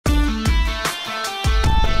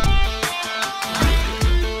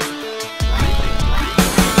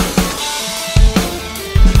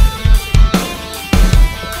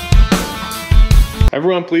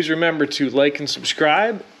Everyone, please remember to like and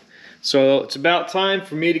subscribe. So it's about time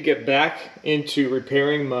for me to get back into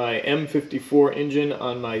repairing my M54 engine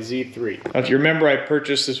on my Z3. Now, if you remember, I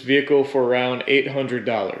purchased this vehicle for around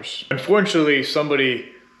 $800. Unfortunately,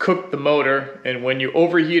 somebody cooked the motor, and when you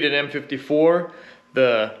overheat an M54,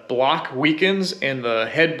 the block weakens and the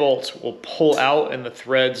head bolts will pull out and the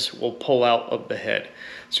threads will pull out of the head.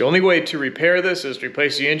 So the only way to repair this is to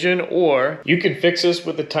replace the engine, or you can fix this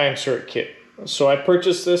with the Time Sert kit. So I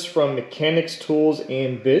purchased this from Mechanics Tools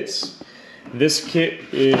and Bits. This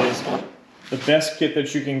kit is the best kit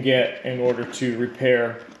that you can get in order to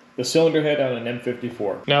repair the cylinder head on an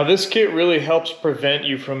M54. Now this kit really helps prevent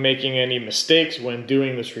you from making any mistakes when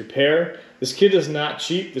doing this repair. This kit is not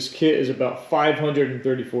cheap. This kit is about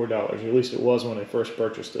 $534, or at least it was when I first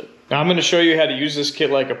purchased it. Now I'm going to show you how to use this kit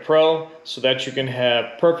like a pro so that you can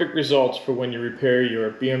have perfect results for when you repair your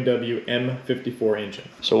BMW M54 engine.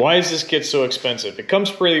 So why is this kit so expensive? It comes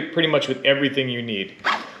pretty much with everything you need.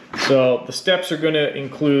 So the steps are going to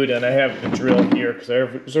include, and I have the drill here because I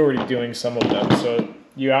was already doing some of them. So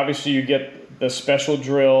you get the special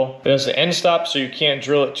drill. It has the end stop, so you can't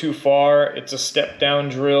drill it too far. It's a step down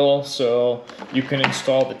drill, so you can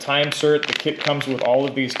install the Time Sert. The kit comes with all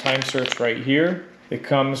of these Time Serts right here. It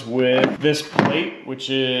comes with this plate,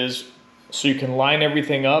 which is so you can line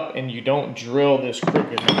everything up and you don't drill this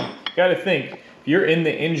crooked. You gotta think, if you're in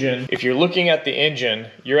the engine, if you're looking at the engine,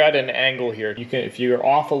 you're at an angle here. If you're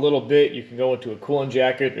off a little bit, you can go into a coolant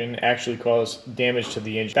jacket and actually cause damage to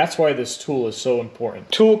the engine. That's why this tool is so important.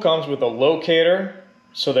 The tool comes with a locator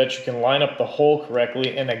so that you can line up the hole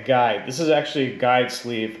correctly, and a guide. This is actually a guide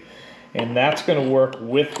sleeve, and that's gonna work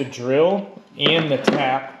with the drill and the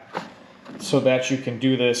tap so that you can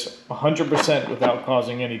do this 100% without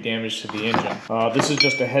causing any damage to the engine. This is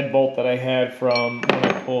just a head bolt that I had from when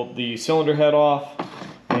I pulled the cylinder head off,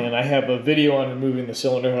 and I have a video on removing the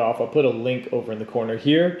cylinder head off. I'll put a link over in the corner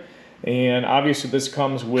here. And obviously this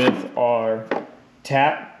comes with our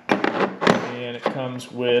tap, and it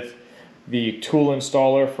comes with the tool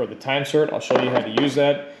installer for the Time Sert. I'll show you how to use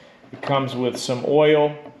that. It comes with some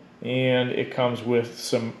oil, and it comes with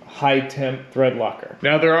some high temp thread locker.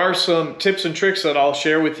 Now there are some tips and tricks that I'll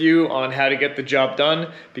share with you on how to get the job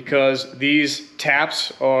done, because these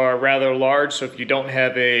taps are rather large, so if you don't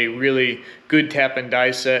have a really good tap and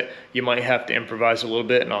die set, you might have to improvise a little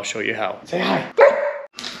bit, and I'll show you how. Say hi.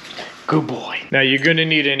 Good boy. Now you're gonna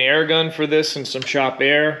need an air gun for this and some shop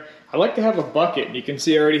air. I like to have a bucket, and you can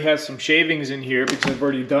see I already have some shavings in here because I've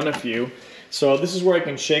already done a few. So this is where I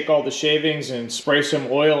can shake all the shavings and spray some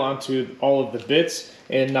oil onto all of the bits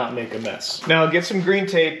and not make a mess. Now get some green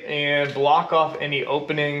tape and block off any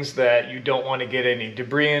openings that you don't want to get any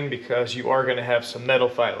debris in, because you are going to have some metal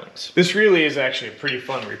filings. This really is actually a pretty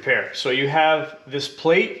fun repair. So you have this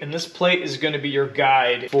plate, and this plate is going to be your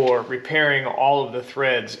guide for repairing all of the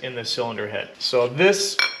threads in the cylinder head. So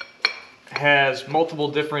this has multiple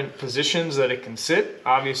different positions that it can sit.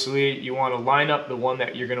 Obviously you want to line up the one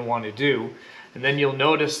that you're going to want to do, and then you'll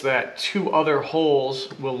notice that two other holes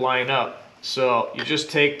will line up. So you just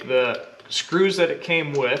take the screws that it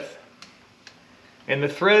came with, and the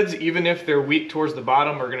threads, even if they're weak towards the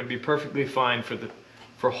bottom, are going to be perfectly fine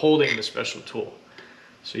for holding the special tool.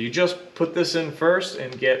 So you just put this in first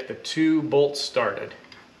and get the two bolts started,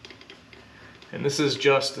 and this is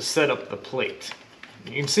just to set up the plate.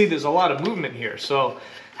 You can see there's a lot of movement here. So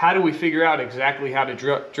how do we figure out exactly how to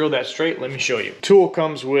drill that straight? Let me show you. Tool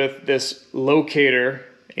comes with this locator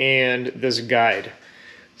and this guide.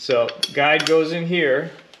 So guide goes in here,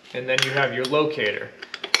 and then you have your locator.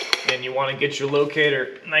 And you want to get your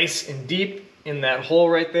locator nice and deep in that hole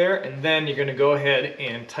right there, and then you're going to go ahead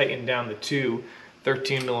and tighten down the two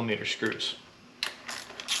 13mm screws.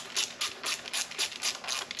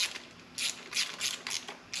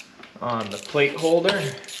 On the plate holder.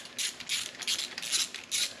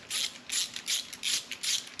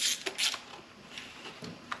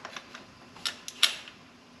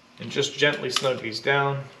 And just gently snug these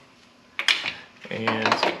down,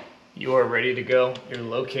 and you are ready to go. You're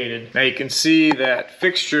located. Now you can see that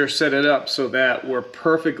fixture set it up so that we're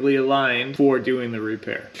perfectly aligned for doing the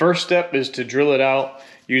repair. First step is to drill it out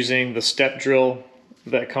using the step drill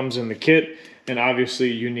that comes in the kit. And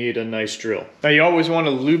obviously you need a nice drill. Now you always want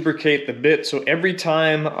to lubricate the bit, so every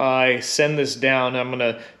time I send this down, I'm going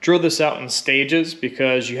to drill this out in stages,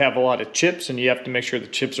 because you have a lot of chips and you have to make sure the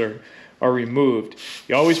chips are removed.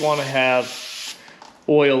 You always want to have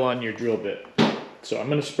oil on your drill bit. So I'm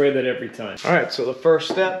going to spray that every time. Alright, so the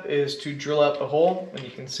first step is to drill out the hole, and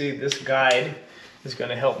you can see this guide is going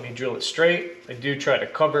to help me drill it straight. I do try to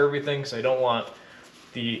cover everything because I don't want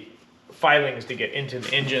the filings to get into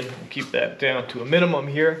the engine. We'll keep that down to a minimum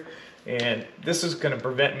here. And this is going to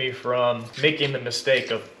prevent me from making the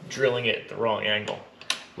mistake of drilling it at the wrong angle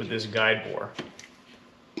with this guide bore.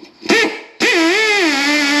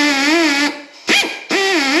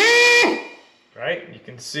 Right, you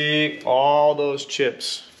can see all those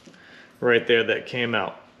chips right there that came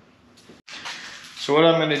out. So what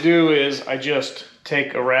I'm going to do is I just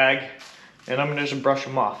take a rag and I'm going to just brush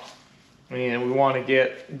them off. And we want to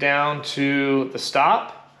get down to the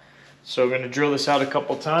stop. So we're going to drill this out a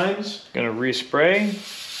couple times. Going to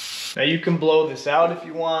respray. Now you can blow this out if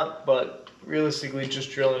you want, but realistically just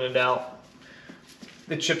drilling it out,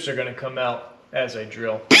 the chips are going to come out as I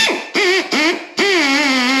drill.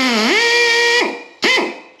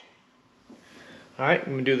 All right,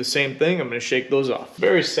 I'm going to do the same thing. I'm going to shake those off.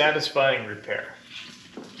 Very satisfying repair.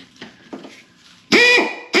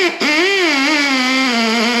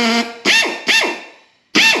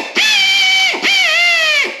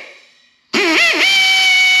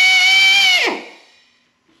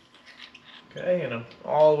 Okay, and I'm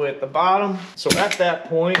all the way at the bottom. So at that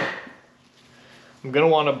point, I'm going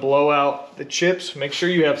to want to blow out the chips. Make sure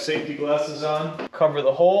you have safety glasses on. Cover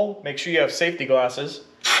the hole. Make sure you have safety glasses.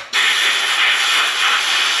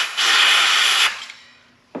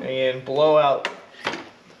 And blow out.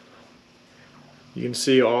 You can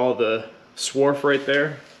see all the swarf right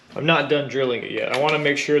there. I'm not done drilling it yet. I want to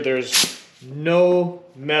make sure there's no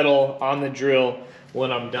metal on the drill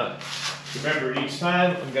when I'm done. Remember, each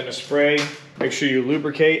time I'm going to spray. Make sure you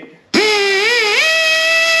lubricate.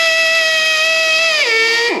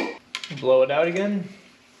 Blow it out again.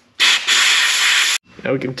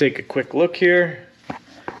 Now we can take a quick look here.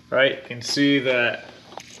 Right, you can see that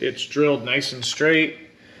it's drilled nice and straight.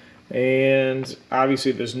 And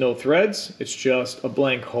obviously there's no threads, it's just a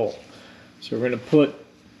blank hole. So we're going to put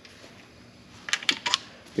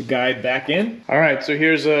the guide back in. All right, so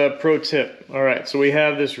here's a pro tip. All right, so we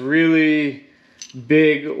have this really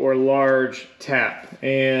big or large tap,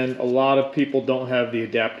 and a lot of people don't have the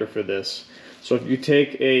adapter for this. So if you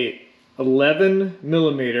take a 11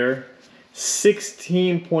 millimeter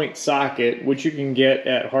 16 point socket, which you can get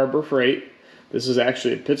at Harbor Freight, this is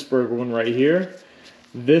actually a Pittsburgh one right here.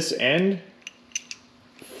 This end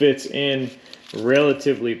fits in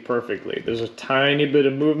relatively perfectly. There's a tiny bit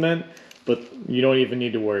of movement, but you don't even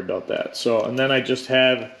need to worry about that. So, and then I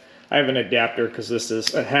have an adapter because this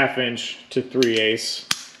is a 1/2 inch to 3/8,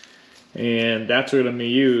 and that's what I'm going to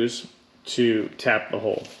use to tap the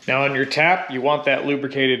hole. Now on your tap, you want that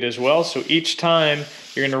lubricated as well. So each time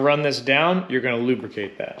you're going to run this down, you're going to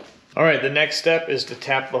lubricate that. All right, the next step is to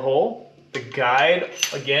tap the hole. The guide,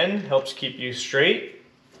 again, helps keep you straight.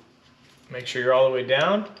 Make sure you're all the way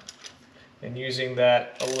down. And using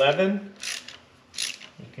that 11,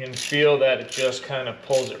 you can feel that it just kind of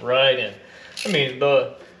pulls it right in. I mean,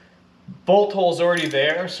 the bolt hole's already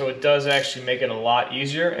there, so it does actually make it a lot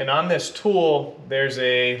easier. And on this tool, there's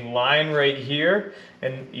a line right here,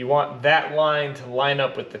 and you want that line to line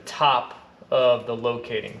up with the top of the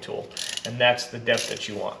locating tool. And that's the depth that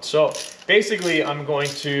you want. So basically, I'm going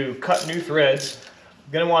to cut new threads.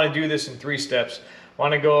 I'm going to want to do this in 3 steps. I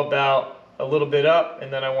want to go about a little bit up,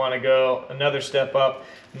 and then I want to go another step up,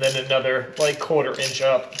 and then another like 1/4 inch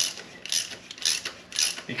up,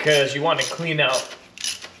 because you want to clean out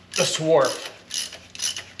the swarf.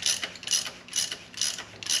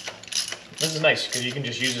 This is nice because you can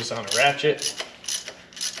just use this on a ratchet.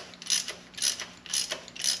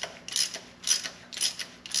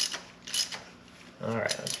 All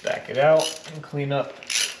right, let's back it out and clean up.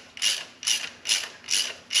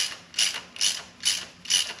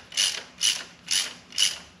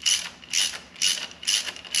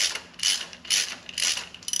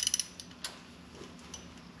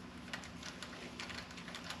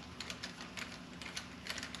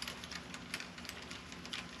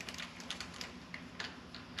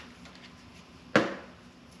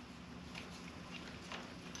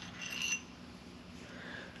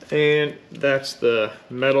 And that's the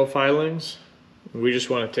metal filings. We just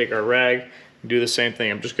want to take our rag and do the same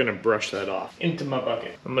thing. I'm just going to brush that off into my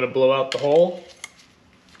bucket. I'm going to blow out the hole.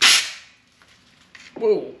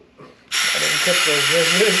 Whoa, I didn't catch those very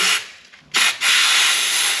good.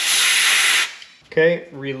 Okay,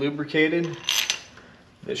 re-lubricated.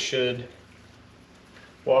 This should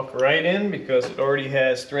walk right in because it already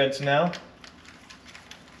has threads now.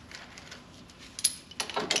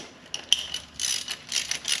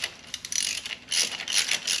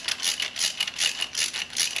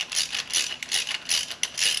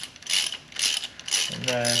 And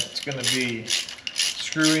then it's going to be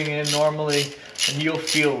screwing in normally, and you'll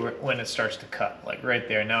feel when it starts to cut, like right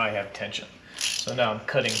there. Now I have tension. So now I'm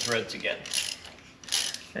cutting threads again.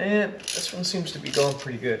 And this one seems to be going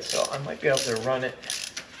pretty good, so I might be able to run it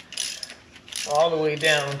all the way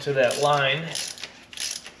down to that line.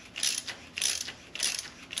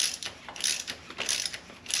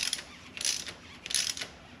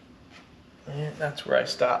 And that's where I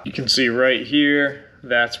stop. You can see right here,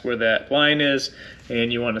 that's where that line is,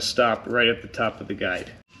 and you want to stop right at the top of the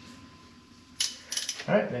guide.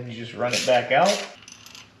 All right, then you just run it back out.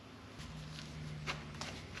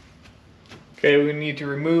 Okay, we need to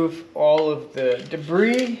remove all of the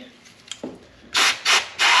debris.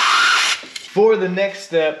 For the next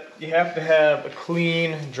step, you have to have a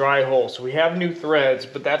clean, dry hole. So we have new threads,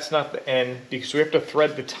 but that's not the end because we have to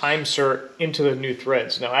thread the Time Sert into the new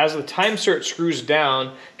threads. Now, as the Time Sert screws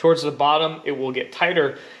down towards the bottom, it will get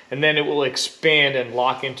tighter and then it will expand and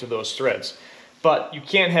lock into those threads. But you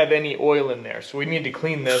can't have any oil in there. So we need to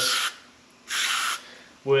clean this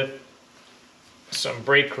with some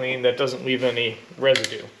brake clean that doesn't leave any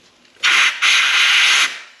residue.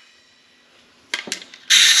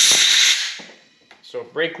 So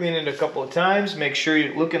brake clean it a couple of times, make sure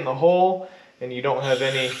you look in the hole and you don't have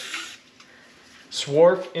any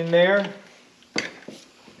swarf in there.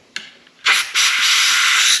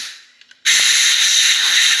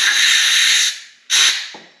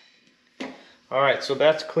 Alright, so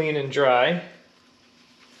that's clean and dry.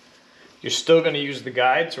 You're still going to use the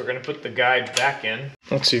guide, so we're going to put the guide back in.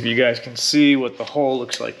 Let's see if you guys can see what the hole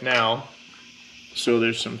looks like now. So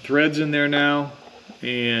there's some threads in there now,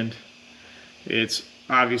 and it's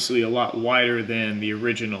obviously a lot wider than the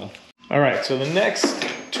original. Alright, so the next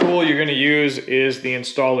tool you're going to use is the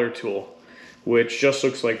installer tool, which just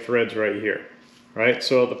looks like threads right here. Right,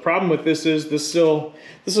 so the problem with this is this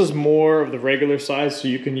is more of the regular size, so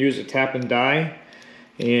you can use a tap and die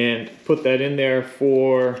and put that in there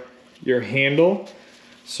for your handle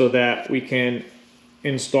so that we can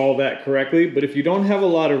install that correctly. But if you don't have a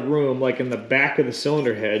lot of room, like in the back of the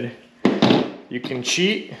cylinder head, you can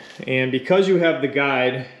cheat, and because you have the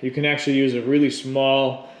guide, you can actually use a really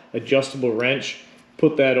small adjustable wrench,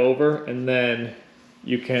 put that over, and then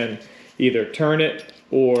you can either turn it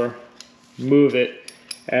or move it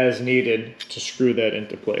as needed to screw that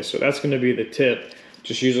into place. So that's going to be the tip.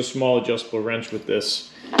 Just use a small adjustable wrench with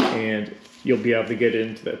this and you'll be able to get it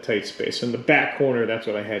into that tight space. In the back corner, that's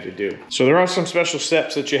what I had to do. So there are some special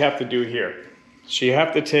steps that you have to do here. So you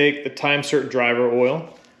have to take the Time Sert driver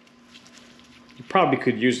oil. You probably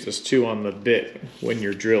could use this too on the bit when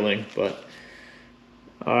you're drilling, but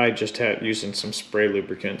I just had using some spray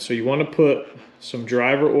lubricant. So you want to put some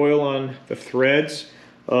driver oil on the threads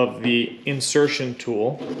of the insertion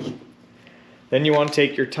tool. Then you want to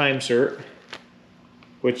take your Time Sert,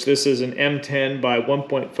 which this is an M10 by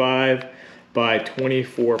 1.5 by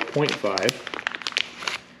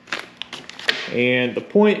 24.5. And the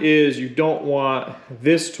point is you don't want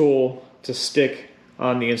this tool to stick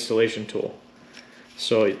on the installation tool.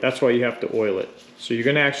 So that's why you have to oil it. So you're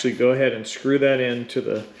going to actually go ahead and screw that into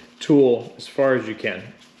the tool as far as you can.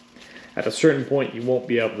 At a certain point you won't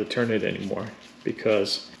be able to turn it anymore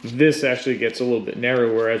because this actually gets a little bit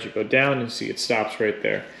narrower as you go down, and see it stops right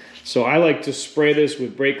there. So I like to spray this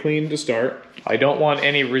with brake clean to start. I don't want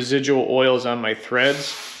any residual oils on my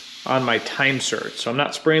threads on my Time Sert. So I'm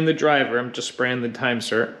not spraying the driver, I'm just spraying the Time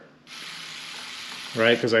Sert.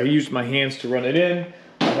 Right, because I used my hands to run it in.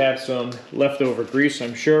 I have some leftover grease,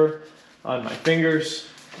 I'm sure, on my fingers,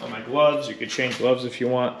 on my gloves. You could change gloves if you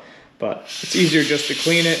want, but it's easier just to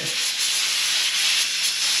clean it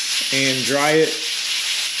and dry it.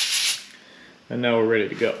 And now we're ready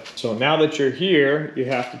to go. So now that you're here, you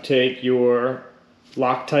have to take your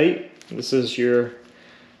Loctite. This is your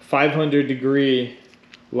 500-degree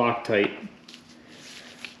Loctite.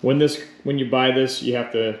 When you buy this, you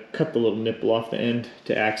have to cut the little nipple off the end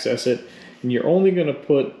to access it. And you're only going to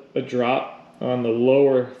put a drop on the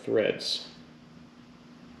lower threads.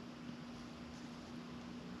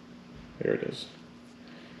 There it is.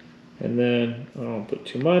 And then, I don't put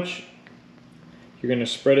too much. You're going to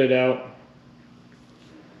spread it out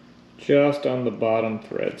just on the bottom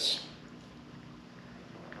threads.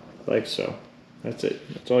 Like so. That's it.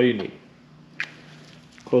 That's all you need.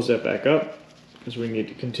 Close that back up because we need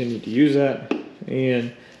to continue to use that.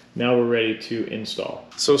 And now we're ready to install.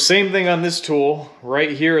 So same thing on this tool.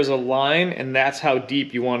 Right here is a line, and that's how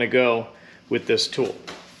deep you want to go with this tool.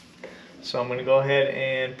 So I'm going to go ahead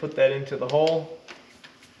and put that into the hole.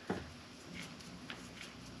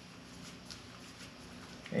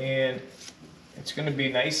 And it's going to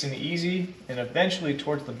be nice and easy, and eventually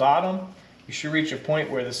towards the bottom you should reach a point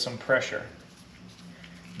where there's some pressure.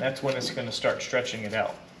 That's when it's going to start stretching it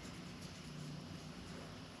out.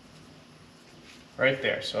 right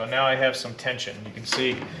there. So now I have some tension. You can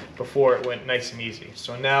see before it went nice and easy.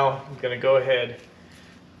 So now I'm going to go ahead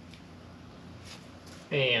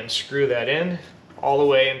and screw that in all the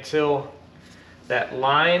way until that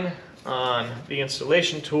line on the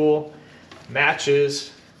installation tool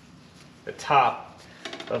matches the top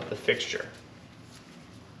of the fixture.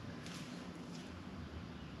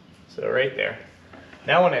 So right there.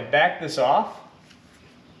 Now when I back this off,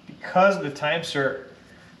 because the Time Sert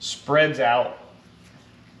spreads out,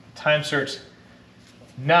 Time Sert's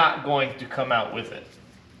not going to come out with it.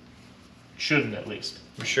 Shouldn't, at least.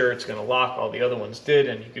 I'm sure it's going to lock. All the other ones did,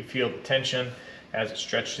 and you could feel the tension as it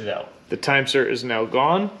stretched it out. The Time Sert is now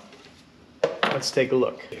gone. Let's take a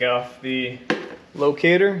look. Take off the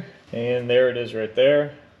locator, and there it is right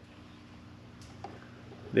there.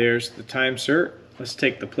 There's the Time Sert. Let's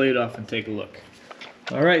take the plate off and take a look.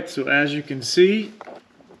 All right, so as you can see,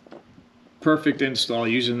 perfect install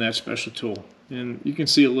using that special tool. And you can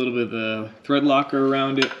see a little bit of the thread locker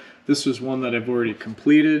around it. This was one that I've already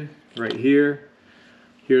completed right here.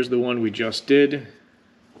 Here's the one we just did.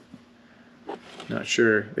 Not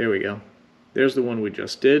sure, there we go. There's the one we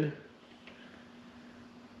just did.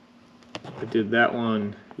 I did that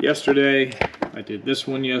one yesterday. I did this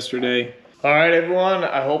one yesterday. All right, everyone,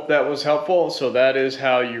 I hope that was helpful. So that is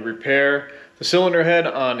how you repair the cylinder head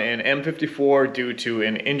on an M54 due to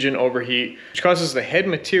an engine overheat, which causes the head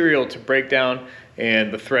material to break down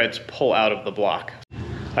and the threads pull out of the block.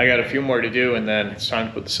 I got a few more to do and then it's time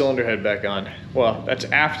to put the cylinder head back on. Well, that's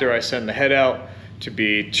after I send the head out to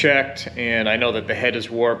be checked and I know that the head is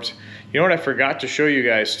warped. You know what I forgot to show you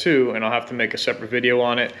guys too, and I'll have to make a separate video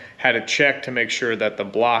on it, how to check to make sure that the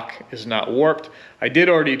block is not warped. I did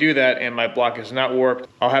already do that and my block is not warped.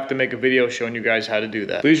 I'll have to make a video showing you guys how to do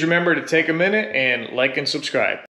that. Please remember to take a minute and like and subscribe.